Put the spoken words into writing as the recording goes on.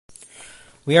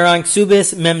We are on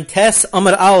Kesubos Memtes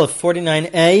Amud Aleph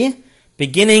 49a,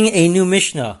 beginning a new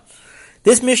Mishnah.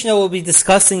 This Mishnah will be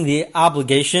discussing the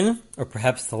obligation, or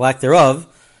perhaps the lack thereof,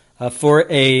 for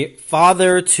a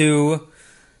father to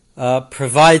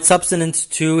provide sustenance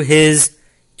to his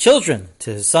children,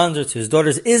 to his sons or to his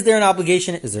daughters. Is there an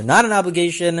obligation? Is there not an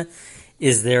obligation?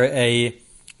 Is there a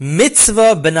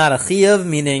mitzvah but not a chiyuv,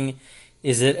 meaning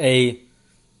is it a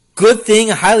good thing,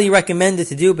 highly recommended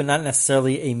to do, but not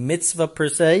necessarily a mitzvah per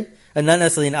se, and not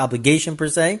necessarily an obligation per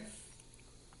se?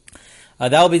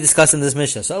 That will be discussed in this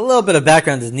Mishnah. So a little bit of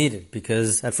background is needed,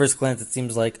 because at first glance it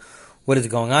seems like, what is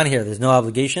going on here? There's no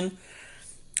obligation.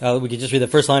 We could just read the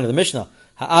first line of the Mishnah.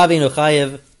 Ha'avinu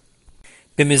chayev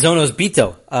b'mizonos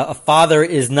bito. A father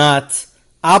is not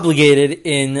obligated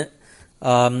in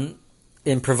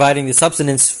providing the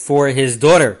subsistence for his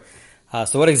daughter.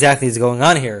 So what exactly is going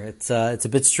on here? It's a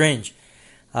bit strange.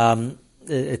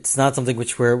 It's not something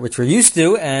which we're used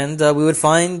to, and we would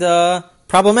find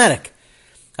problematic.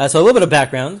 So a little bit of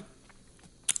background.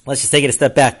 Let's just take it a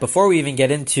step back before we even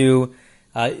get into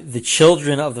the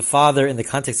children of the father in the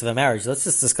context of a marriage. Let's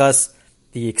just discuss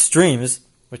the extremes,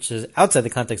 which is outside the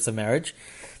context of marriage.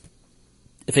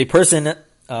 If a person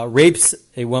rapes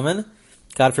a woman,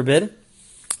 God forbid,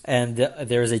 and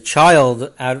there is a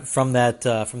child out from that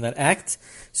act,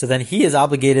 so then he is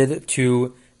obligated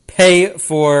to pay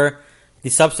for the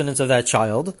subsistence of that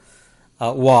child.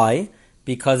 Why?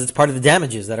 Because it's part of the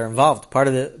damages that are involved.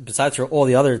 Besides for all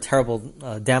the other terrible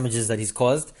damages that he's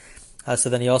caused, so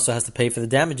then he also has to pay for the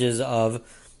damages of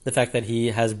the fact that he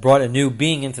has brought a new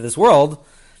being into this world,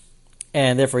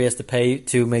 and therefore he has to pay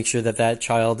to make sure that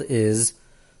child is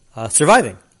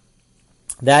surviving.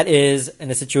 That is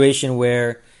in a situation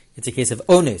where it's a case of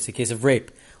ones, a case of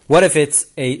rape. What if it's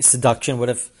a seduction? What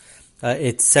if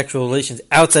it's sexual relations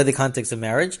outside the context of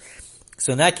marriage?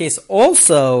 So in that case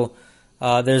also,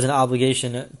 there's an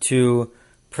obligation to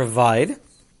provide.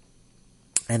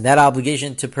 And that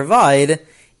obligation to provide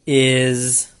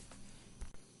is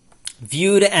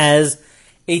viewed as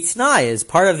a t'nai, as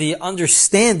part of the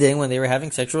understanding when they were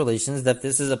having sexual relations that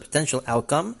this is a potential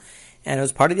outcome. And it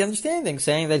was part of the understanding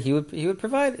saying that he would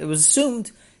provide. It was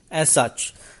assumed as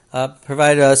such.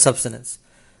 Provide subsistence.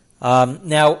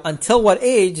 Now, until what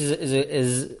age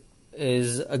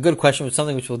is a good question, which is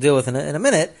something which we'll deal with in a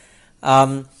minute.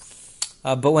 But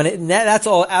when that's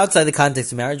all outside the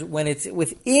context of marriage. When it's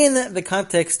within the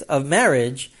context of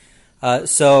marriage,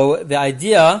 so the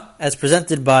idea, as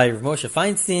presented by Rav Moshe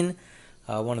Feinstein,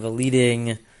 one of the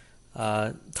leading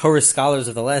Torah scholars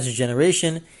of the last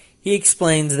generation, he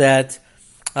explains that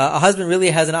a husband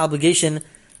really has an obligation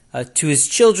to his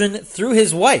children through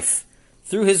his wife,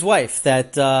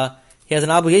 that he has an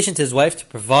obligation to his wife to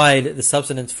provide the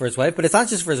subsistence for his wife, but it's not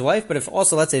just for his wife, but if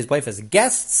also, let's say, his wife has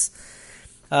guests,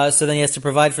 so then he has to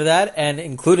provide for that, and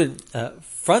included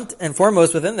front and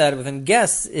foremost within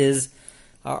guests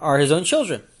are his own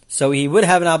children. So he would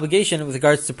have an obligation with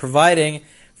regards to providing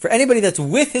for anybody that's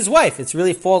with his wife. It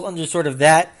really falls under sort of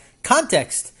that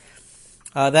context.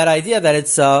 That idea that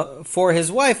it's for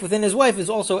his wife, within his wife, is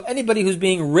also anybody who's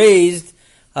being raised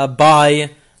by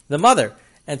the mother,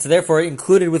 and so therefore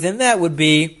included within that would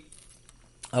be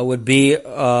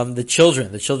the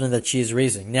children that she is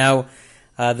raising. Now,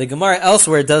 the Gemara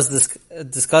elsewhere does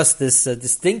discuss this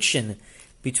distinction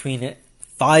between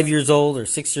 5 years old or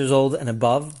 6 years old and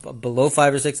above, below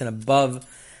 5 or 6 and above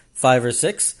 5 or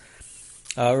 6.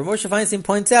 Rav Moshe Feinstein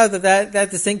points out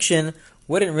that distinction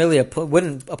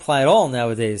wouldn't apply at all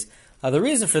nowadays. The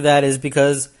reason for that is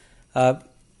because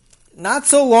not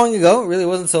so long ago, it really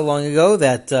wasn't so long ago,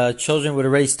 that children would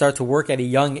already start to work at a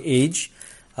young age,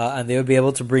 and they would be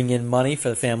able to bring in money for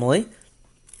the family.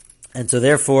 And so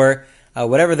therefore,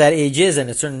 whatever that age is in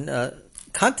a certain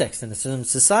context, in a certain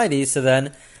society, so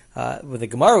then what the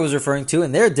Gemara was referring to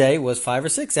in their day was 5 or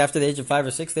 6. After the age of 5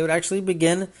 or 6, they would actually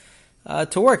begin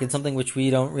to work. It's something which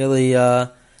we don't really...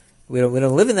 We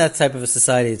don't live in that type of a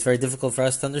society. It's very difficult for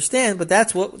us to understand, but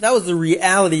that was the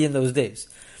reality in those days.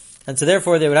 And so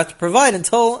therefore they would have to provide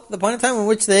until the point in time in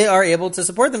which they are able to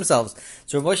support themselves.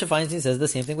 So Rav Moshe Feinstein says the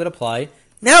same thing would apply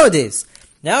nowadays.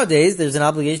 Nowadays there's an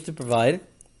obligation to provide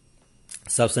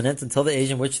subsistence until the age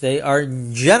in which they are,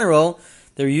 in general,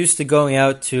 they're used to going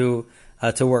out to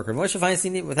work. Rav Moshe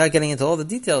Feinstein, without getting into all the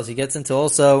details, he gets into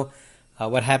also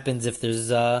what happens if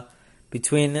there's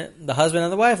between the husband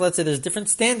and the wife. Let's say there's different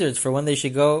standards for when the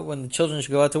children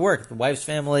should go out to work. The wife's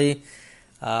family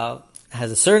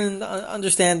has a certain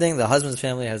understanding. The husband's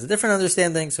family has a different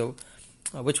understanding. So,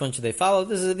 which one should they follow?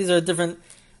 These are different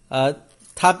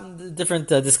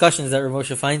discussions that Rav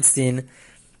Moshe Feinstein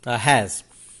has.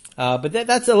 But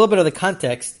that's a little bit of the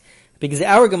context. Because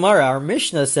our Gemara, our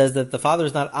Mishnah says that the father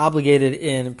is not obligated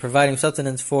in providing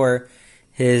sustenance for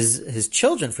his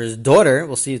children, for his daughter.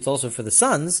 We'll see it's also for the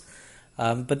sons.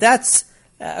 But that's,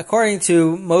 according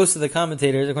to most of the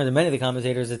commentators, according to many of the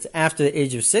commentators, it's after the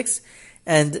age of 6.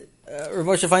 And Rav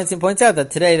Moshe Feinstein points out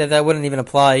that today that wouldn't even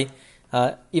apply,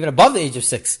 even above the age of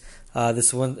 6.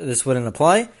 This wouldn't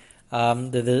apply.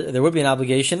 There would be an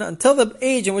obligation until the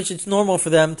age in which it's normal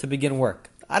for them to begin work.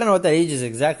 I don't know what that age is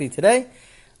exactly today,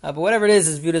 but whatever it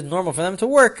is viewed as normal for them to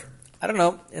work. I don't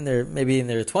know, maybe in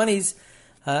their 20s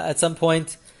at some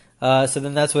point. So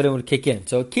then that's when it would kick in.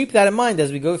 So keep that in mind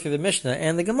as we go through the Mishnah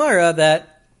and the Gemara,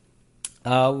 that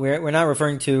we're not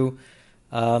referring to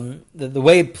the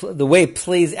way it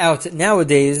plays out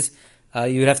nowadays.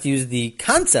 You would have to use the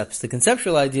concepts, the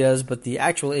conceptual ideas, but the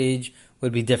actual age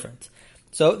would be different.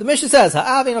 So the Mishnah says, a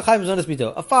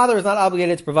father is not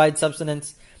obligated to provide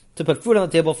subsistence, to put food on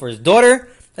the table for his daughter.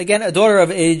 Again, a daughter of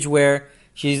age where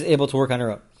she's able to work on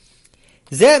her own.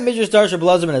 This is what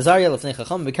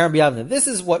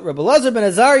Rabbi Elazar ben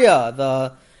Azariah,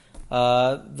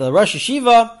 the Rosh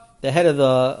Yeshiva, the head of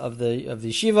the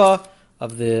yeshiva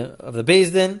of the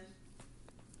Beis Din,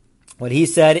 what he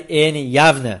said in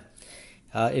Yavne.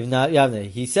 If not Yavne,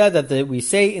 he said that we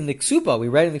say in the Ksuba, we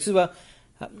write in the Ksuba,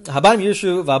 Habanim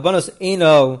Yushu v'abanos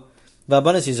eino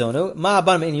v'abanos yizonu ma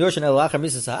habanim ein yorshin el achar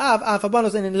misas ha'av af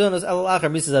habanos ein yizonos el achar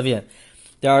misas avian.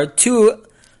 There are two,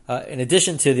 in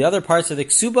addition to the other parts of the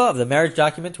Ksuba, of the marriage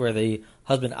document, where the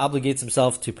husband obligates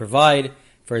himself to provide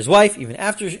for his wife even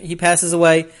after he passes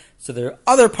away. So there are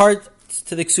other parts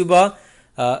to the Ksuba,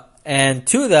 and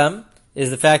two of them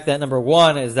is the fact that number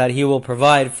one is that he will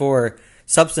provide for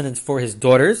subsistence for his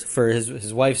daughters, for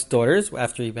his wife's daughters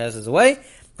after he passes away.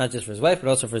 Not just for his wife, but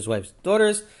also for his wife's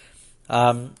daughters.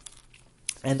 And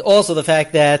also the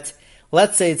fact that,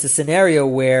 let's say it's a scenario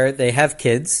where they have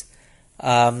kids,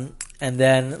 and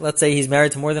then let's say he's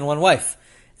married to more than one wife.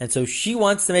 And so she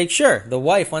wants to make sure, the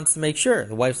wife /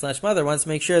 mother wants to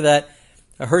make sure that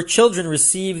her children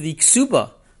receive the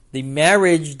ksuba, the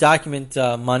marriage document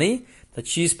money that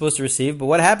she's supposed to receive. But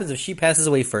what happens if she passes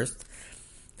away first?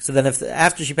 So then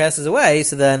after she passes away,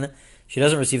 so then she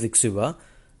doesn't receive the ksuba.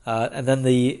 And then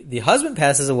the husband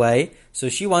passes away, so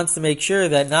she wants to make sure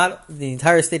that not the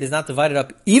entire estate is not divided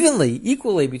up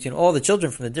equally between all the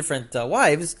children from the different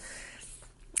wives,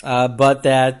 but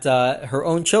that her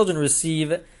own children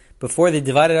receive, before they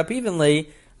divide it up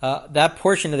evenly, that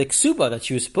portion of the ksuba that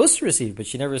she was supposed to receive, but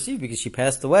she never received because she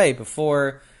passed away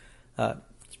before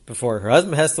her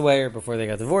husband passed away or before they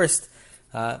got divorced.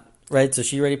 Right? So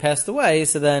she already passed away,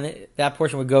 so then that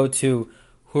portion would go to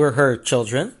her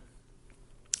children.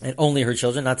 And only her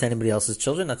children, not to anybody else's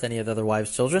children, not to any of the other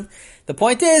wives' children. The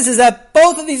point is that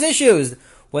both of these issues,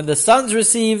 when the sons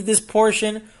receive this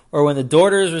portion, or when the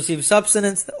daughters receive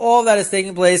subsistence, all of that is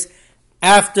taking place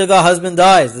after the husband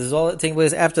dies. This is all taking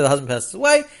place after the husband passes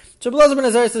away. So Rabbi Elazar ben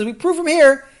Azariah says, we prove from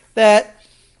here that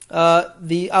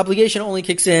the obligation only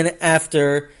kicks in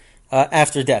after death.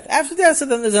 After death, so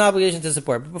then there's an obligation to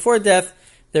support. But before death,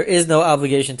 there is no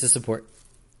obligation to support.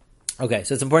 Okay,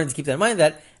 so it's important to keep that in mind,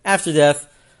 that after death,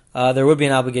 there would be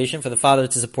an obligation for the father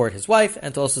to support his wife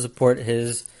and to also support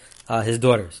his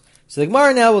daughters. So the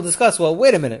Gemara now will discuss, well,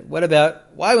 wait a minute, why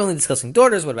are we only discussing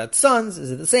daughters? What about sons?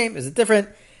 Is it the same? Is it different?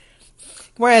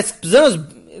 Gemara asks,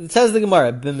 it says the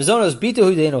Gemara, B'mizonos bitu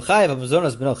hu de'eno chayev,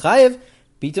 b'mizonos b'no chayev,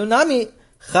 bitu nami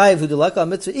chayev hu delaka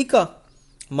mitzvah ika,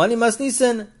 mani mas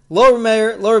nisan, lo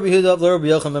Meir, lo Rabbi Yehuda, lo Rabbi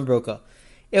Yochanan ben Broka.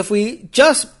 If we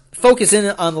just focus in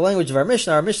on the language of our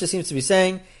Mishnah seems to be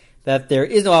saying that there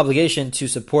is no obligation to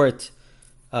support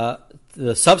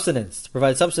the subsistence, to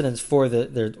provide subsistence for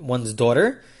one's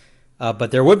daughter,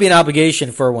 but there would be an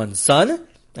obligation for one's son,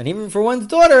 and even for one's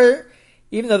daughter,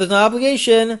 even though there's no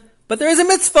obligation, but there is a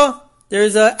mitzvah, there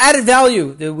is an added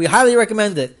value, that we highly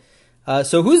recommend it.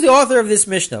 So who's the author of this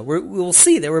Mishnah? We will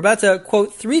see that we're about to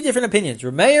quote three different opinions,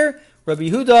 Rabbi Meir, Rabbi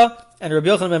Yehuda, and Rabbi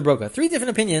Yochanan ben Broka. Three different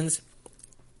opinions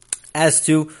as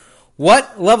to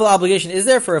what level of obligation is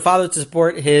there for a father to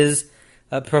support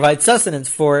provide sustenance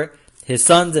for his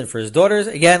sons and for his daughters?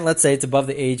 Again, let's say it's above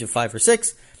the age of 5 or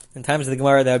 6. In times of the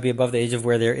Gemara, that would be above the age of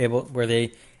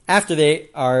after they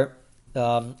are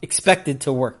expected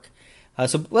to work.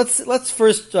 So let's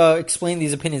first explain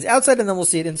these opinions outside, and then we'll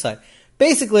see it inside.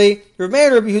 Basically, Rabbi Meir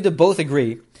and Rabbi Yehuda both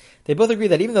agree. They both agree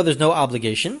that even though there's no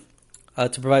obligation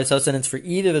to provide sustenance for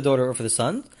either the daughter or for the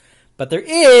son, but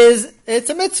it's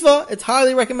a mitzvah. It's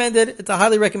highly recommended. It's a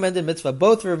highly recommended mitzvah,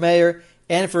 both for Meir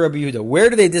and for Rabbi Yehuda. Where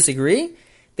do they disagree?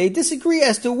 They disagree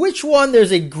as to which one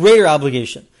there's a greater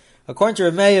obligation. According to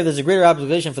Rabbi Meir, there's a greater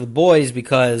obligation for the boys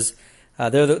because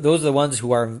Those are the ones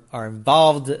who are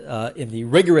involved in the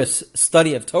rigorous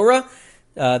study of Torah.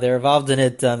 They're involved in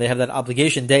it. They have that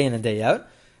obligation day in and day out.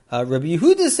 Rabbi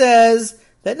Yehuda says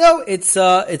that no,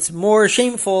 it's more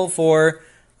shameful for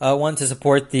one to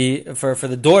support for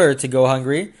the daughter to go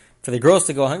hungry, for the girls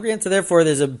to go hungry, and so therefore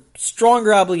there's a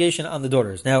stronger obligation on the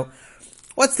daughters. Now,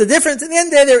 what's the difference? In the end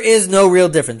of the day, there is no real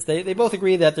difference. They both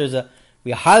agree that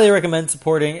we highly recommend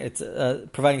supporting, it's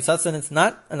providing sustenance,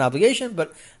 not an obligation,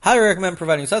 but highly recommend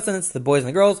providing sustenance to the boys and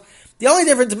the girls. The only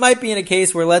difference might be in a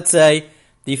case where, let's say,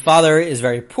 the father is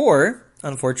very poor,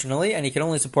 unfortunately, and he can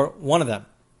only support one of them,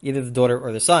 either the daughter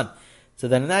or the son. So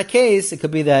then in that case, it could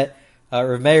be that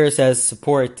Rav Meir says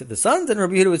support the sons, and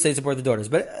Rabbi Yehuda would say support the daughters.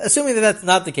 But assuming that that's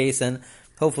not the case, and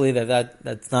hopefully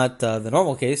that's not the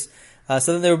normal case,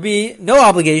 so then there would be no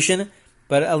obligation,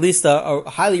 but at least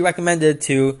highly recommended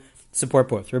to support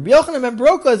both. Rabbi Yochanan ben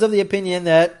Broka is of the opinion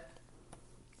that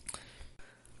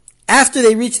after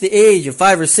they reach the age of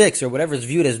 5 or 6, or whatever is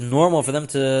viewed as normal for them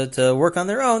to work on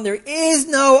their own, there is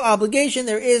no obligation,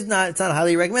 it's not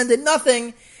highly recommended,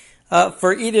 nothing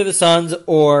for either the sons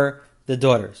or the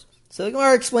daughters. So the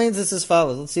Gemara explains this as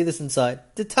follows. Let's see this inside.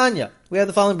 Titania, we have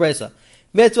the following brisa.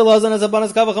 Rav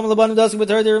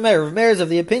Meir is of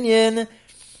the opinion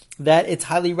that it's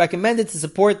highly recommended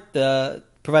to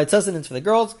provide sustenance for the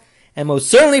girls, and most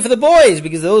certainly for the boys,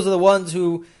 because those are the ones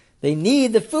who they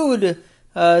need the food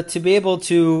to be able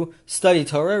to study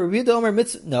Torah. Rabbi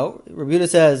Yehuda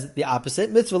says the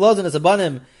opposite. Mitzvah lozan es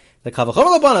abanim the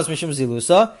kavachom labanas mishum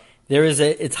zilusa.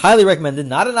 It's highly recommended,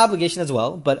 not an obligation as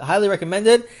well, but highly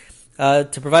recommended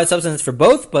to provide sustenance for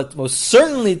both, but most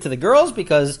certainly to the girls,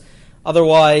 because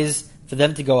otherwise, for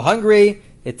them to go hungry,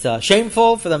 it's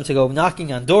shameful for them to go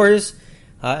knocking on doors,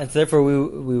 and so therefore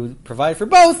we would provide for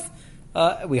both.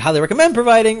 We highly recommend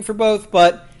providing for both,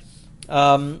 but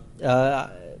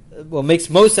what makes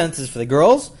most sense is for the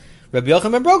girls. Rabbi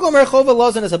Yochanan ben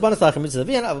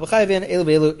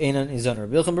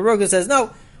Broka says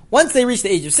no. Once they reach the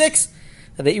age of 6,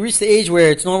 they reach the age where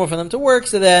it's normal for them to work,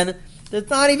 so then it's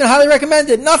not even highly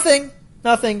recommended. Nothing.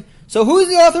 So who is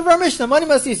the author of our Mishnah? Mani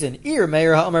Masisin. Ir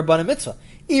Meir ha'amar banim mitzvah.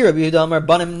 Ir Rabbi Yehuda amar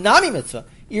banim nami mitzvah.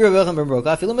 Ir Rabbi Yochanan ben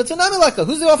Broka afilu mitzvah nami laka.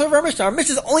 Who's the author of our Mishnah? Our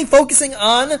Mishnah is only focusing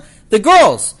on the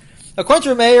girls. According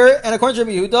to Meir and according to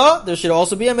Rabbi Yehuda, there should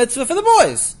also be a mitzvah for the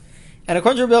boys. And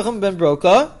according to Rabbi Yochanan ben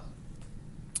Broka,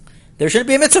 there shouldn't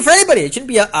be a mitzvah for anybody. It shouldn't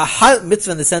be a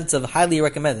mitzvah in the sense of highly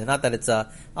recommended. Not that it's an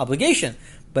obligation,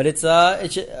 but it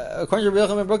should, according to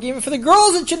Rabbi Yochanan ben Broka, even for the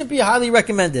girls, it shouldn't be highly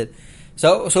recommended.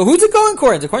 So who's it going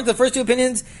according to? According to the first two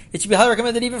opinions, it should be highly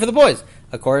recommended even for the boys.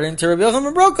 According to Rabbi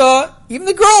Yochanan ben Broka, even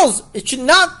the girls, it should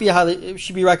not be it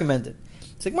should be recommended.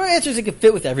 So the Gemara answers it can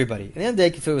fit with everybody. At the end of the day,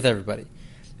 it can fit with everybody.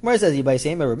 Gemara says, Ibai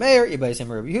Seim Rabbi Meir, Ibai Seim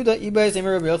Rabbi Yehuda, Ibai Seim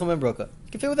Rabbi Yochanan ben Broka.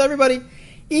 It can fit with everybody.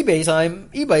 Ibai Seim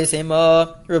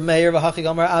Rabbi Meir, V'hachi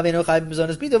Gamar, Avinu Chai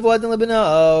B'zonas Bito, V'adin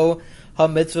Lebino,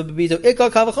 Ha-mitzvah B'bito, Ika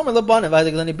Kavachomer Laban,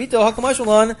 V'adin Glani Bito,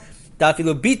 Ha-kamashulan,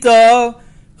 Dafilu Bito,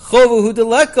 Chovu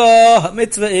Hudeleka,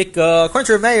 Ha-mitzvah Ika. According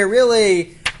to Rabbi Meir,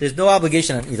 really, there's no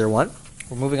obligation on either one.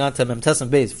 We're moving on to Mem Tesam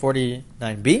Beis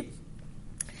 49b.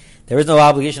 There is no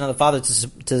obligation on the father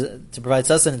to provide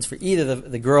sustenance for either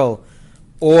the girl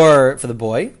or for the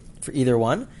boy, for either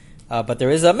one. But there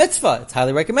is a mitzvah. It's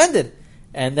highly recommended.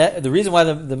 And the reason why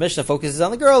the Mishnah focuses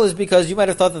on the girl is because you might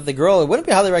have thought that the girl, it wouldn't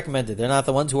be highly recommended. They're not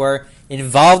the ones who are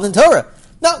involved in Torah.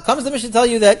 No, comes the Mishnah to tell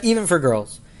you that even for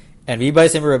girls. And Rabbi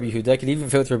Rabbi Yehuda could even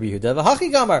fit with Rabbi Yehuda. V'hachi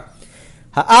gamar.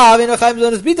 Ha'av eno chayim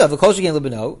zonas bita. V'kol shegen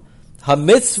lebeno.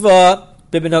 Ha-mitzvah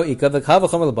bibeno ika. V'kav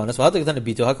v'chomer lebanos. V'hatak zan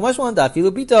bito. Ha-kamash wan dafilu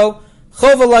bito.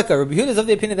 Chova laka. Rabbi Yehuda is of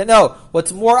the opinion that no,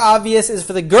 what's more obvious is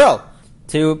for the girl.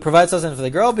 To provide sustenance for the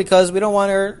girl, because we don't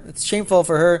want her, it's shameful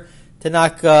for her to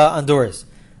knock on doors.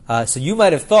 So you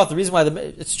might have thought the reason why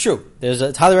it's true.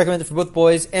 It's highly recommended for both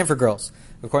boys and for girls,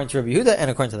 according to Rabbi Yehuda and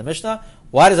according to the Mishnah.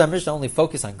 Why does our Mishnah only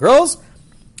focus on girls?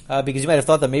 Because you might have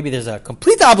thought that maybe there's a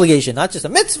complete obligation, not just a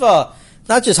mitzvah,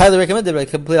 not just highly recommended, but a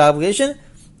complete obligation.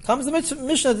 Comes the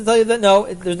Mishnah to tell you that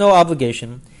no, there's no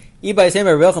obligation. And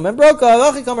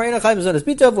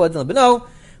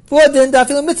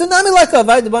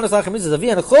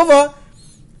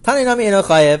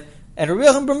Rabbi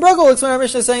Yochanan ben Broka will explain our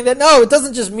Mishnah saying that no, it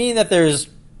doesn't just mean that there's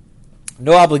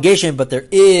no obligation, but it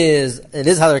is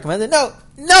highly recommended. No,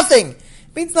 nothing. It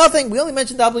means nothing. We only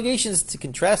mentioned obligations to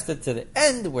contrast it to the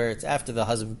end where it's after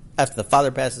the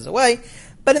father passes away.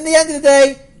 But in the end of the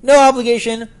day, no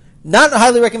obligation, not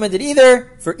highly recommended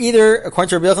either, according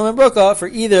to Rabbi Yochanan ben Broka, for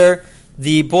either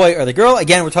the boy or the girl.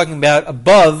 Again, we're talking about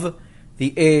above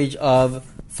the age of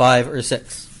 5 or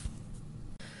 6.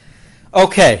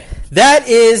 Okay, that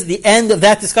is the end of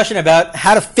that discussion about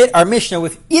how to fit our Mishnah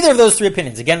with either of those three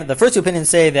opinions. Again, the first two opinions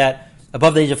say that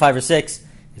above the age of 5 or 6,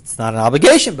 it's not an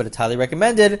obligation, but it's highly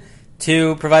recommended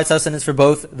to provide sustenance for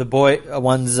both the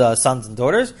one's sons and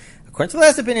daughters. According to the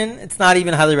last opinion, it's not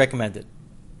even highly recommended.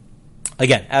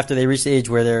 Again, after they reach the age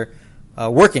where they're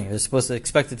working, they're supposed to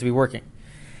expect it to be working.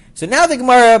 So now the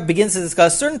Gemara begins to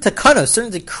discuss certain takanos,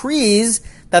 certain decrees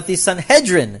that the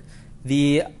Sanhedrin,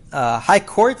 the high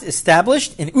court,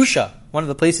 established in Usha, one of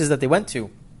the places that they went to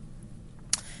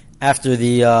after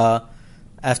the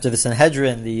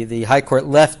Sanhedrin, the high court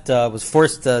left, was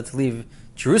forced to leave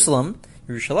Jerusalem,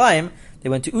 Yerushalayim. They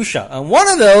went to Usha, and one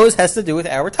of those has to do with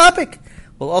our topic.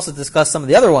 We'll also discuss some of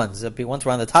the other ones. Once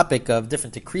we're on the topic of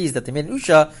different decrees that they made in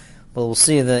Usha, we'll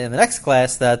see in the next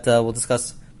class that we'll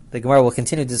discuss. The Gemara will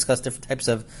continue to discuss different types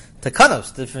of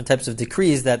takanos, different types of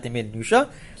decrees that they made in Usha.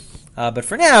 But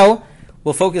for now,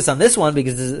 we'll focus on this one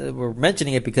because we're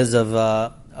mentioning it because of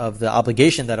the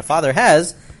obligation that a father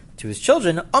has to his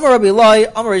children. Amar Rabbi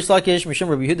Elai, Amar Reish Lakish, Mishum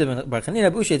Rabbi Yehuda Bar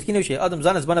Chanina, B'Ushay Tkinu Shei Adam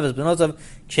Zanas Banav Benosav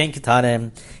Kshen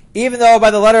Ketanim. Even though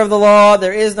by the letter of the law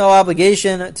there is no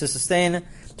obligation to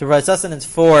provide sustenance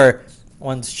for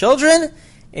one's children,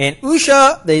 in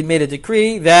Usha they made a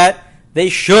decree that they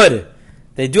should.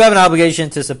 They do have an obligation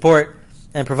to support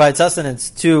and provide sustenance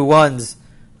to one's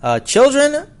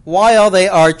children while they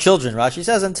are children. Rashi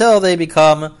says until they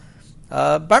become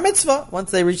bar mitzvah,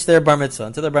 once they reach their bar mitzvah,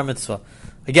 until their bar mitzvah.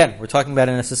 Again, we're talking about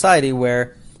in a society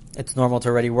where it's normal to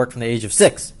already work from the age of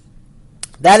 6.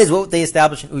 That is what they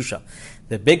established in Usha.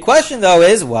 The big question, though,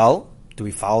 is, well, do we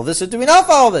follow this or do we not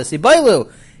follow this? In the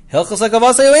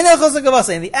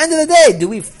end of the day, do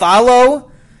we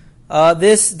follow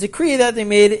this decree that they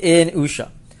made in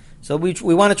Usha? So we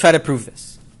want to try to prove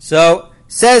this. So,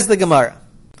 says the Gemara,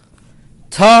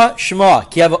 Ta Shema,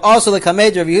 ki have also the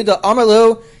Kamed Rav Yehuda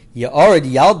Amarlu,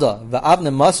 Ya'arid Yalda,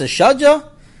 Va'avna Masa Shaja.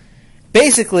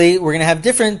 Basically, we're going to have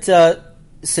different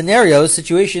scenarios,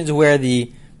 situations where the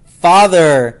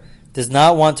father does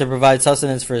not want to provide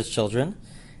sustenance for his children,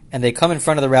 and they come in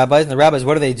front of the rabbis, and the rabbis,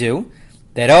 what do?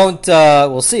 They don't,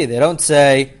 we'll see, they don't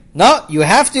say, no, you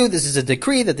have to, this is a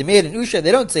decree that they made in Usha.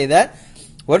 They don't say that.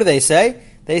 What do they say?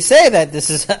 They say that this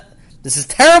is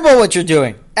terrible what you're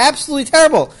doing. Absolutely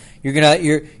terrible. You're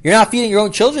not feeding your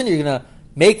own children, you're gonna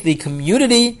make the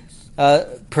community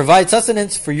provide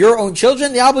sustenance for your own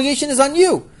children. The obligation is on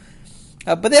you.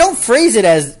 But they don't phrase it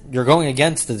as you're going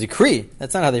against the decree.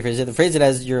 That's not how they phrase it. They phrase it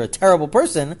as you're a terrible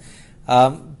person.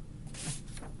 But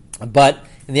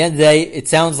in the end of the day, it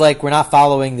sounds like we're not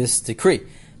following this decree.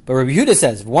 But Rabbi Yehuda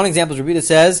says, one example is Rabbi Yehuda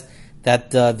says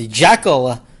that the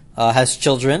jackal has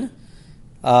children,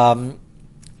 but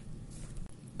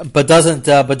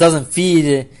doesn't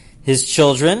feed his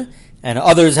children, and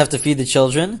others have to feed the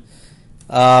children.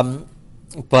 And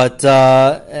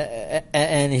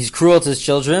he's cruel to his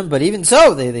children, but even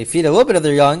so, they feed a little bit of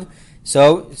their young.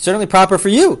 So it's certainly proper for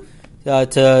you for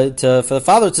the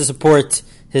father to support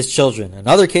his children. In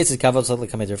other cases,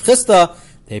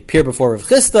 they appear before Rav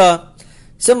Chisda.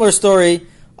 Similar story.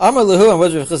 Amar Lahu, and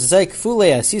what does Rav Chisda say?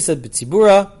 Kfule asisad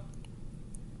b'tzibura.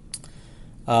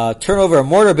 Turn over a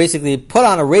mortar, basically put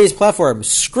on a raised platform,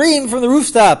 scream from the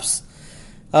rooftops.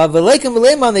 V'leikum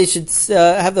v'leiman, they should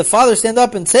have the father stand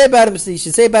up and say about himself. He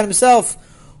should say about himself,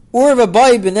 Urva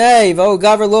bai b'nei, v'o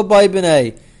gaver lo bai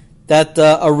b'nei. That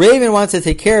a raven wants to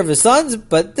take care of his sons,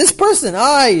 but this person,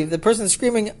 the person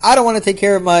screaming, I don't want to take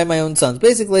care of my own sons.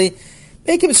 Basically,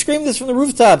 make him scream this from the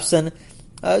rooftops and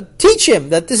teach him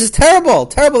that this is terrible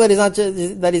that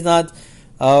he's not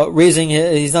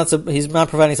he's not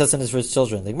providing sustenance for his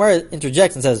children. The Gemara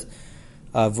interjects and says,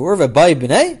 "V'urva bai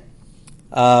b'nei."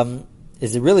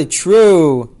 Is it really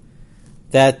true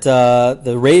that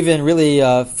the raven really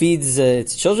feeds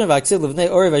its children?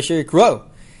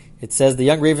 It says the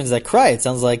young ravens that cry. It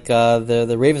sounds like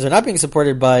the ravens are not being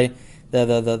supported by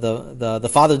the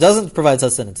father doesn't provide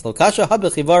sustenance. Lokasha hab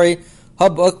chivari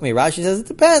hab ukmi. Rashi says it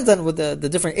depends on what the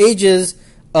different ages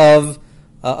of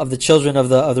the children of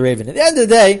the raven. At the end of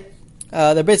the day,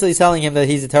 they're basically telling him that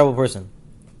he's a terrible person.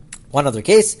 One other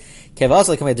case,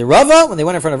 Rava, when they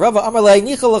went in front of Rava,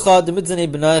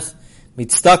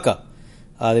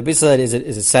 they basically said, is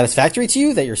it satisfactory to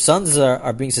you that your sons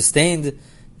are being sustained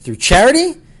through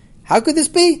charity? How could this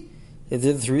be? How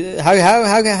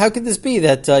could this be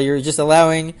that you're just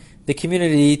allowing the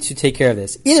community to take care of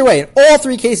this? Either way, in all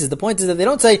three cases, the point is that they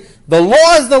don't say the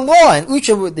law is the law, and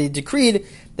Ucha they decreed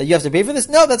that you have to pay for this.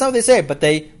 No, that's not what they say. But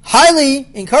they highly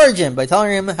encourage him by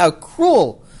telling him how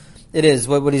cruel it is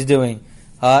what he's doing,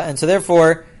 and so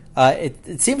therefore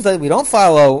it seems that we don't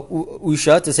follow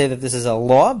Usha to say that this is a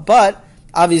law, but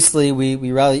obviously we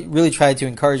really try to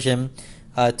encourage him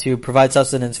to provide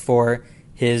sustenance for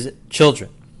his children.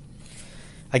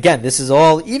 Again, this is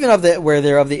all even where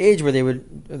they're of the age where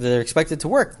they're expected to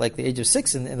work, like the age of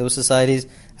 6 in those societies,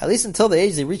 at least until the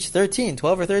age they reach 13,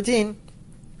 12 or 13.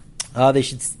 They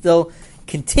should still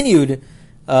continued.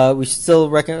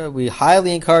 We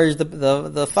highly encourage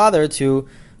the father to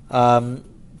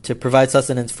provide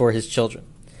sustenance for his children.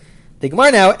 The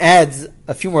Gemara now adds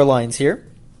a few more lines here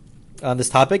on this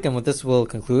topic, and with this we'll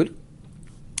conclude.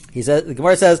 The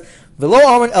Gemara says, "V'lo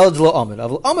almond el almond.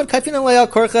 Almond kaifin leya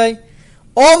korchei."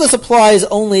 All this applies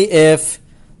only if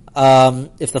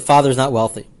the father is not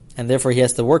wealthy, and therefore he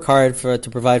has to work hard to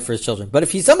provide for his children. But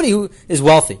if he's somebody who is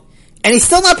wealthy, and he's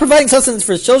still not providing sustenance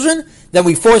for his children, then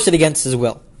we force it against his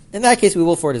will. In that case, we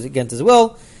will force it against his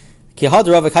will. Like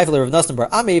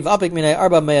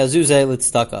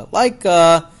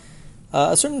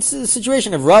a certain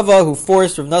situation of Rava who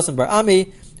forced Rav Nassan bar Ami,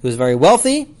 who was very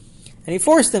wealthy, and he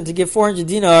forced him to give 400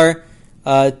 dinar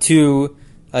to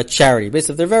charity.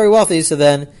 Basically, if they're very wealthy, so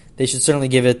then they should certainly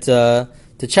give it to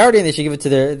charity, and they should give it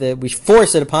to we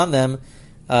force it upon them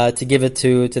to give it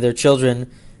to their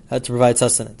children to provide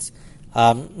sustenance.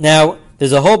 Now,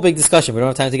 there's a whole big discussion. We don't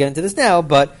have time to get into this now,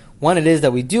 but one, it is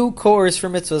that we do coerce for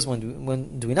mitzvahs.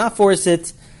 When do we not force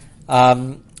it?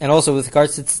 And also with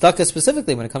regards to tzedakah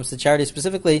specifically, when it comes to charity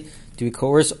specifically, do we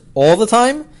coerce all the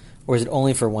time? Or is it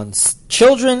only for one's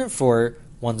children, for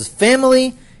one's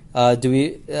family? Do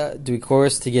we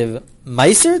coerce to give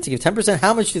meiser, to give 10%?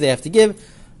 How much do they have to give?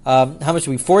 How much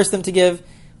do we force them to give?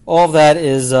 All of that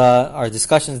is are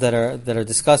discussions that are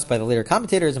discussed by the later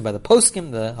commentators and by the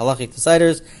poskim, the halachic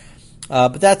deciders.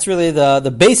 But that's really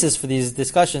the basis for these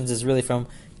discussions is really from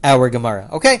our Gemara.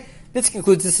 Okay, this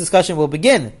concludes this discussion. We'll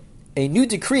begin a new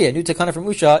decree, a new takana from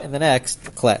Usha in the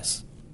next class.